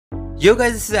Yo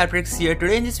guys, this is Atrix here.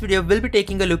 Today in this video we'll be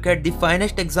taking a look at the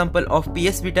finest example of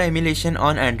PS Vita emulation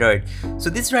on Android.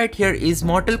 So this right here is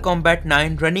Mortal Kombat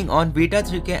 9 running on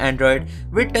Vita3K Android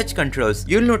with touch controls.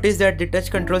 You'll notice that the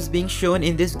touch controls being shown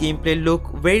in this gameplay look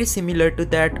very similar to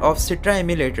that of Vita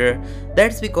Emulator.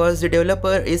 That's because the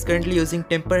developer is currently using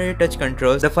temporary touch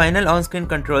controls. The final on-screen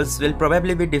controls will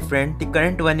probably be different. The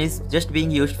current one is just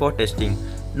being used for testing.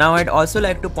 Now I'd also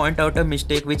like to point out a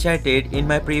mistake which I did in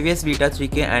my previous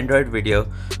Vita3K Android video.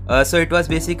 So it was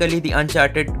basically the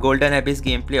Uncharted Golden Abyss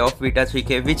gameplay of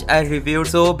Vita3K which I reviewed.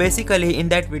 So basically in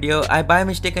that video I by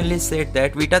mistakenly said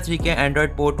that Vita3K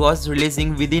Android port was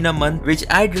releasing within a month, which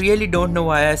I really don't know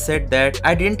why I said that.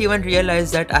 I didn't even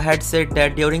realize that I had said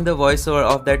that during the voiceover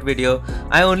of that video.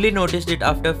 I only noticed it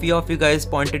after a few of you guys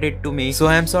pointed it to me. So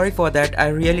I am sorry for that. I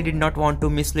really did not want to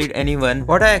mislead anyone.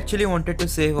 What I actually wanted to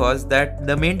say was that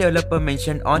the main developer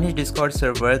mentioned on his Discord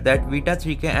server that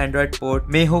Vita3K Android port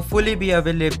may hopefully be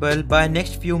available by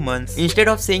next few months. Instead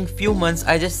of saying few months,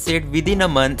 I just said within a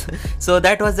month. So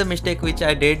that was the mistake which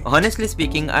I did. Honestly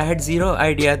speaking, I had zero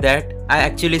idea that I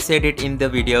actually said it in the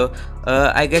video.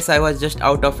 I guess I was just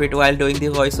out of it while doing the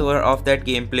voiceover of that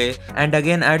gameplay. And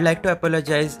again, I'd like to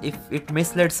apologize if it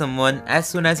misled someone. As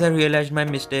soon as I realized my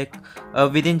mistake,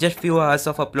 within just few hours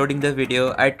of uploading the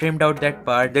video, I trimmed out that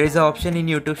part. There is an option in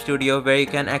YouTube Studio where you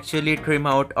can actually trim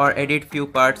out or edit few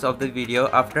parts of the video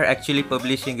after actually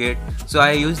publishing it. So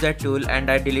I used that tool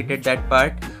and I deleted that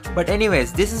part. But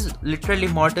anyways, this is literally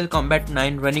Mortal Kombat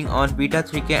 9 running on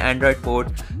Vita3K Android port,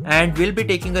 and we'll be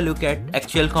taking a look at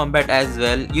actual combat as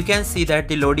well. You can see that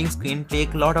the loading screen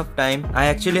take a lot of time. I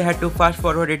actually had to fast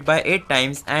forward it by 8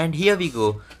 times, and here we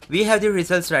go. We have the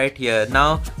results right here.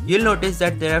 Now you'll notice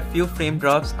that there are few frame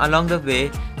drops along the way,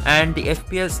 and the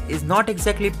FPS is not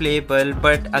exactly playable,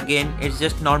 but again it's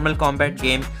just normal combat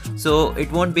game, so it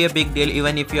won't be a big deal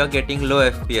even if you are getting low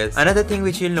FPS. Another thing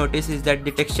which you'll notice is that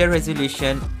the texture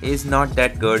resolution is not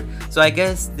that good, so I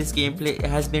guess this gameplay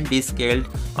has been descaled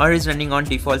or is running on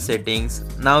default settings.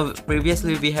 Now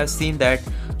previously we have seen that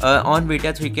on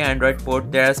Vita3K Android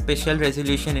port there are special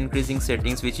resolution increasing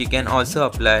settings which you can also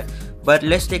apply. But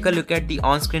let's take a look at the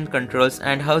on-screen controls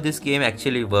and how this game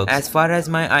actually works. As far as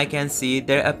my eye can see,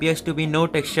 there appears to be no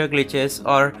texture glitches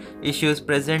or issues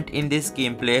present in this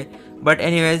gameplay. But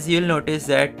anyways, you'll notice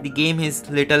that the game is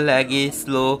little laggy,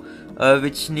 slow,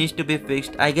 which needs to be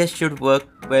fixed. I guess should work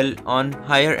well on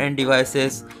higher end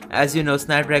devices. As you know,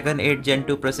 Snapdragon 8 Gen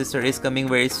 2 processor is coming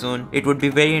very soon. It would be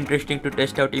very interesting to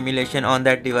test out emulation on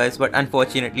that device, but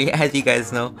unfortunately, as you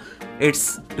guys know,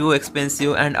 it's too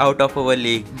expensive and out of our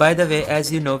league. By the way,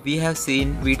 as you know, we have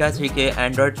seen Vita3K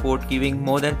Android port giving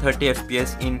more than 30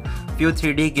 FPS in few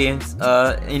 3D games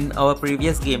in our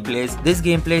previous gameplays. This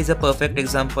gameplay is a perfect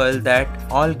example that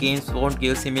all games won't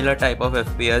give similar type of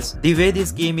FPS. The way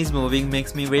this game is moving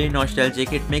makes me very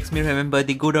nostalgic. It makes me remember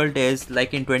the good old days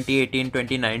like in 2018,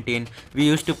 2019. We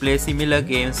used to play similar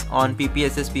games on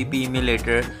PPSSPP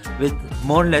emulator with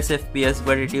more or less FPS,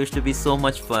 but it used to be so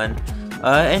much fun.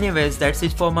 Anyways, that's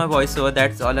it for my voiceover.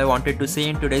 That's all I wanted to say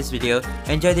in today's video.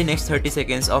 Enjoy the next 30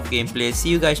 seconds of gameplay. See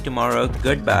you guys tomorrow.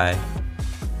 Goodbye.